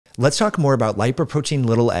Let's talk more about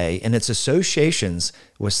lipoprotein a and its associations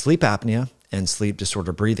with sleep apnea and sleep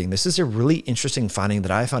disorder breathing. This is a really interesting finding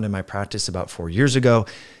that I found in my practice about 4 years ago.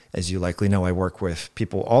 As you likely know, I work with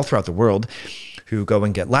people all throughout the world who go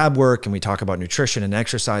and get lab work, and we talk about nutrition and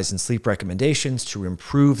exercise and sleep recommendations to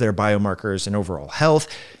improve their biomarkers and overall health.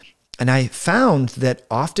 And I found that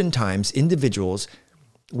oftentimes individuals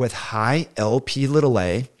with high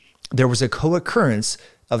LP(a), there was a co-occurrence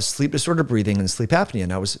of sleep disorder breathing and sleep apnea.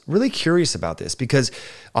 And I was really curious about this because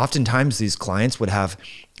oftentimes these clients would have,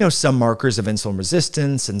 some markers of insulin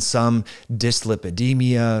resistance and some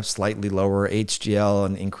dyslipidemia, slightly lower HDL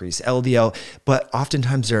and increased LDL, but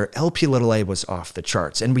oftentimes their LP(a) was off the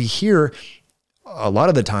charts. And we hear a lot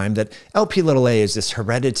of the time that LP(a) is this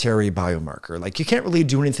hereditary biomarker. Like you can't really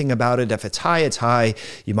do anything about it. If it's high, it's high.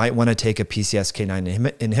 You might want to take a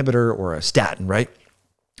PCSK9 inhibitor or a statin, right?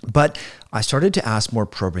 But I started to ask more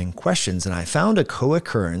probing questions, and I found a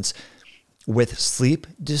co-occurrence with sleep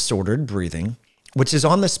disordered breathing, which is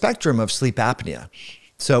on the spectrum of sleep apnea.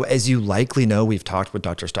 So as you likely know, we've talked with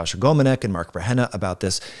Dr. Stasha Gomanek and Mark Brahenna about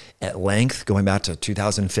this at length, going back to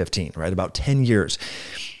 2015, right? About 10 years.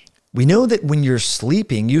 We know that when you're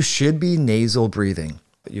sleeping, you should be nasal breathing.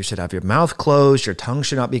 You should have your mouth closed, your tongue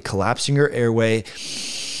should not be collapsing your airway,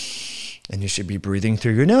 and you should be breathing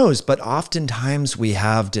through your nose. But oftentimes we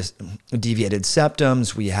have deviated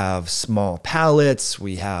septums, we have small palates,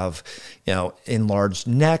 we have, enlarged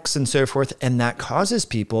necks and so forth. And that causes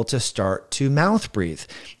people to start to mouth breathe.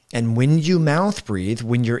 And when you mouth breathe,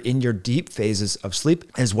 when you're in your deep phases of sleep,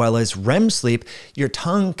 as well as REM sleep, your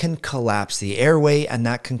tongue can collapse the airway, and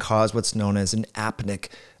that can cause what's known as an apneic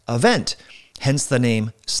event, hence the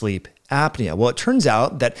name sleep apnea. Well, it turns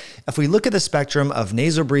out that if we look at the spectrum of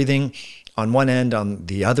nasal breathing, on one end, on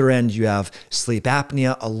the other end, you have sleep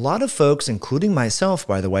apnea. A lot of folks, including myself,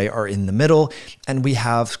 by the way, are in the middle, and we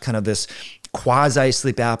have kind of this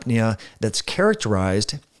quasi-sleep apnea that's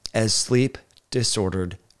characterized as sleep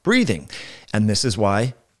disordered breathing. And this is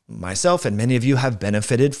why myself and many of you have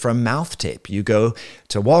benefited from mouth tape. You go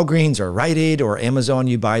to Walgreens or Rite Aid or Amazon,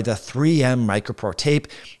 you buy the 3M MicroPore tape,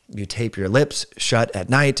 you tape your lips shut at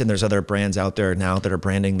night, and there's other brands out there now that are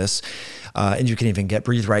branding this. And you can even get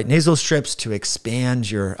Breathe Right nasal strips to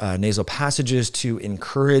expand your nasal passages to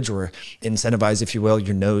encourage or incentivize, if you will,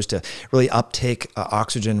 your nose to really uptake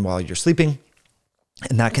oxygen while you're sleeping.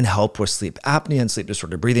 And that can help with sleep apnea and sleep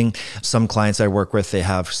disordered breathing. Some clients I work with, they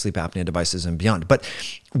have sleep apnea devices and beyond. But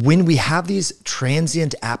when we have these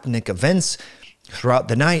transient apneic events throughout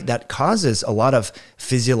the night, that causes a lot of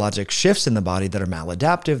physiologic shifts in the body that are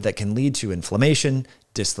maladaptive, that can lead to inflammation,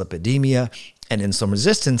 dyslipidemia, and insulin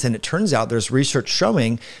resistance. And it turns out there's research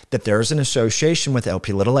showing that there's an association with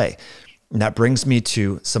LP(a). And that brings me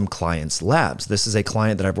to some clients' labs. This is a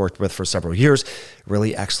client that I've worked with for several years,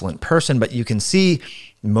 really excellent person, but you can see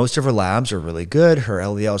most of her labs are really good. Her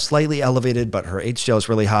LDL is slightly elevated, but her HDL is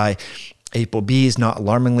really high. ApoB is not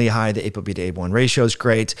alarmingly high. The ApoB to A1 ratio is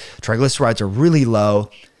great. Triglycerides are really low,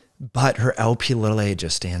 but her LP(a)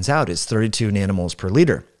 just stands out. It's 32 nanomoles per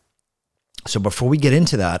liter. So before we get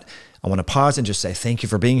into that, I want to pause and just say thank you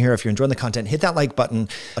for being here. If you're enjoying the content, hit that like button.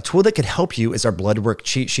 A tool that could help you is our blood work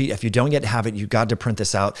cheat sheet. If you don't yet have it, you got to print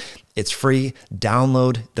this out. It's free.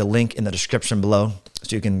 Download the link in the description below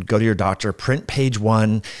so you can go to your doctor, print page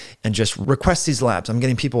 1, and just request these labs. I'm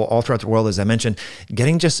getting people all throughout the world, as I mentioned,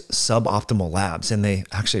 getting just suboptimal labs, and they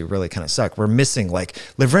actually really kind of suck. We're missing like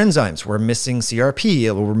liver enzymes, we're missing CRP,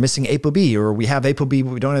 or we're missing ApoB, or we have ApoB,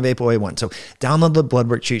 but we don't have ApoA1. So download the blood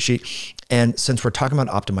work cheat sheet. And since we're talking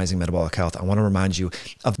about optimizing metabolic health, I want to remind you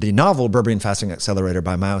of the novel Berberine Fasting Accelerator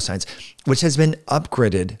by Myoscience, which has been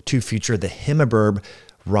upgraded to feature the Hemiberb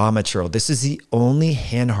raw material. This is the only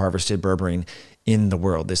hand-harvested berberine in the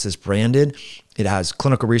world. This is branded. It has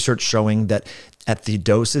clinical research showing that at the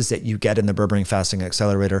doses that you get in the Berberine Fasting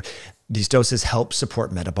Accelerator, these doses help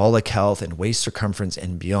support metabolic health and waist circumference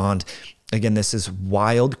and beyond. Again, this is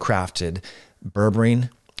wild-crafted berberine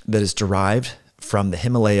that is derived from the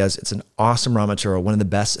Himalayas. It's an awesome raw material, one of the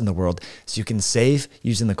best in the world. So you can save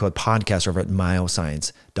using the code podcast over at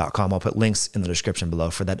myoscience.com. I'll put links in the description below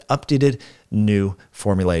for that updated new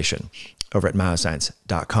formulation over at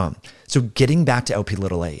myoscience.com. So getting back to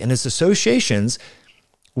LP(a) and its associations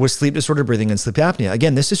with sleep disordered breathing and sleep apnea.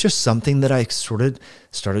 Again, this is just something that I sort of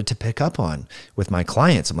started to pick up on with my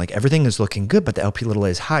clients. I'm like, everything is looking good, but the LP(a)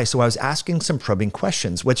 is high. So I was asking some probing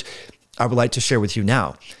questions, which I would like to share with you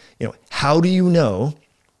now. How do you know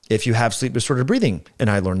if you have sleep disordered breathing?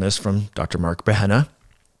 And I learned this from Dr. Mark Brahenna.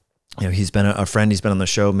 He's been a friend. He's been on the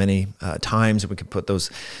show many times. We can put those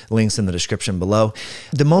links in the description below.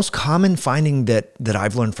 The most common finding that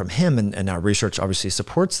I've learned from him, and our research obviously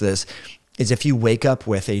supports this, is if you wake up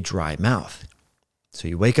with a dry mouth. So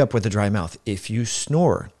you wake up with a dry mouth. If you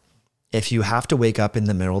snore, if you have to wake up in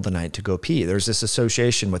the middle of the night to go pee, there's this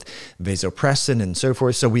association with vasopressin and so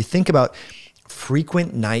forth. So we think about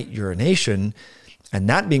frequent night urination and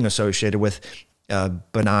that being associated with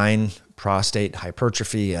benign prostate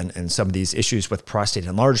hypertrophy and some of these issues with prostate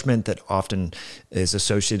enlargement that often is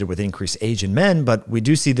associated with increased age in men. But we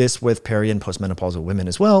do see this with peri and postmenopausal women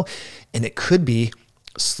as well. And it could be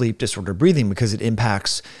sleep disorder breathing because it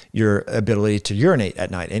impacts your ability to urinate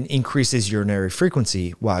at night and increases urinary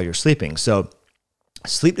frequency while you're sleeping. So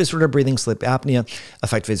sleep disorder breathing, sleep apnea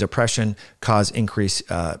affect vasopressin, cause increased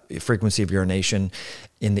frequency of urination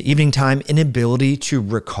in the evening time. Inability to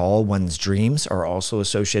recall one's dreams are also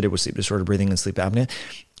associated with sleep disorder breathing and sleep apnea.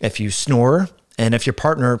 If you snore, and if your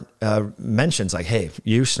partner mentions like, hey,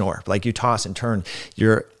 you snore, like you toss and turn,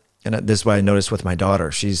 and this is what I noticed with my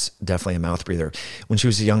daughter. She's definitely a mouth breather. When she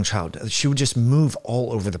was a young child, she would just move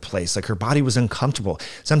all over the place. Like her body was uncomfortable.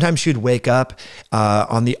 Sometimes she'd wake up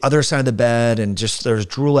on the other side of the bed and just there's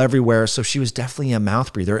drool everywhere. So she was definitely a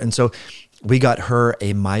mouth breather. And so we got her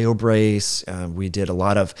a myo brace. We did a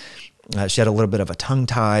lot of, she had a little bit of a tongue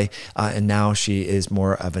tie, and now she is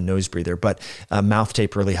more of a nose breather, but mouth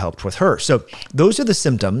tape really helped with her. So those are the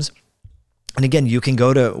symptoms. And again, you can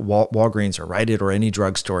go to Walgreens or Rite Aid or any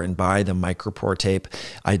drugstore and buy the micropore tape.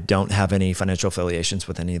 I don't have any financial affiliations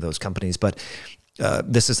with any of those companies, but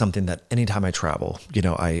this is something that anytime I travel,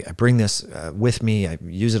 I bring this with me. I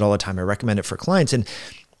use it all the time. I recommend it for clients. And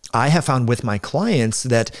I have found with my clients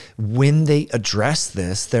that when they address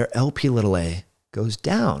this, their LP(a) goes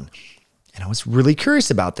down. And I was really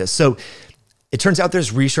curious about this. So it turns out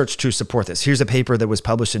there's research to support this. Here's a paper that was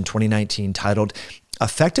published in 2019 titled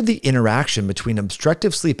Effect of the Interaction Between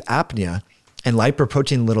Obstructive Sleep Apnea and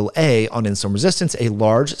Lipoprotein(a) on Insulin Resistance, a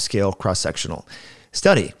large-scale cross-sectional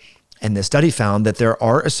study. And the study found that there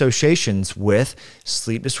are associations with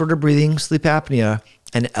sleep disorder breathing, sleep apnea,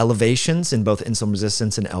 and elevations in both insulin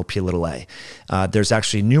resistance and LP(a). There's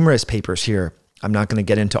actually numerous papers here. I'm not going to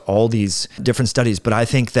get into all these different studies, but I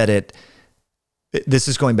think that this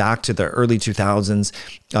is going back to the early 2000s.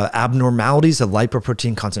 Abnormalities of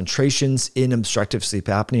lipoprotein concentrations in obstructive sleep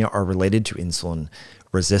apnea are related to insulin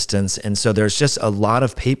resistance. And so there's just a lot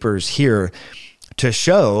of papers here to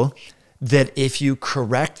show that if you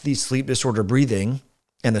correct the sleep disorder breathing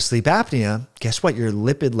and the sleep apnea, guess what? Your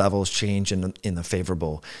lipid levels change in the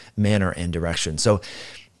favorable manner and direction. So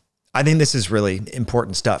I think this is really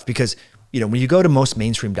important stuff because when you go to most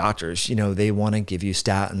mainstream doctors, they want to give you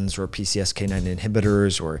statins or PCSK9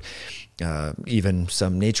 inhibitors, or even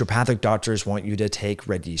some naturopathic doctors want you to take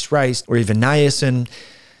red yeast rice or even niacin.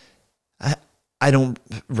 I don't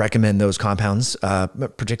recommend those compounds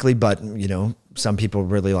particularly, but some people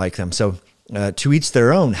really like them. So to each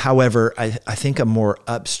their own. However, I think a more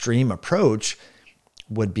upstream approach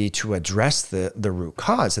would be to address the root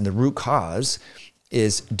cause, and the root cause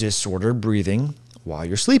is disordered breathing while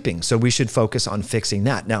you're sleeping. So we should focus on fixing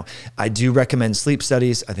that. Now, I do recommend sleep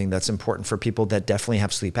studies. I think that's important for people that definitely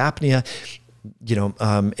have sleep apnea.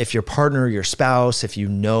 If your partner, your spouse, if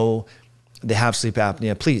they have sleep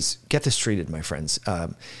apnea, please get this treated, my friends.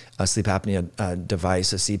 A sleep apnea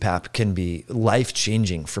device, a CPAP, can be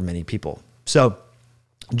life-changing for many people. So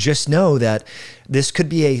just know that this could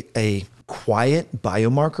be a quiet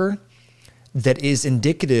biomarker that is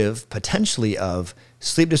indicative potentially of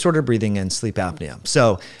sleep disorder breathing and sleep apnea.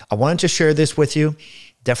 So I wanted to share this with you.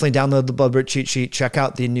 Definitely download the Blood Work cheat sheet. Check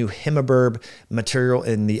out the new Hemaberb material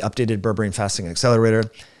in the updated Berberine Fasting Accelerator.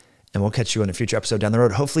 And we'll catch you on a future episode down the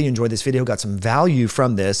road. Hopefully you enjoyed this video, got some value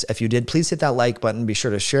from this. If you did, please hit that like button. Be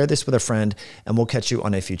sure to share this with a friend, and we'll catch you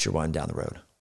on a future one down the road.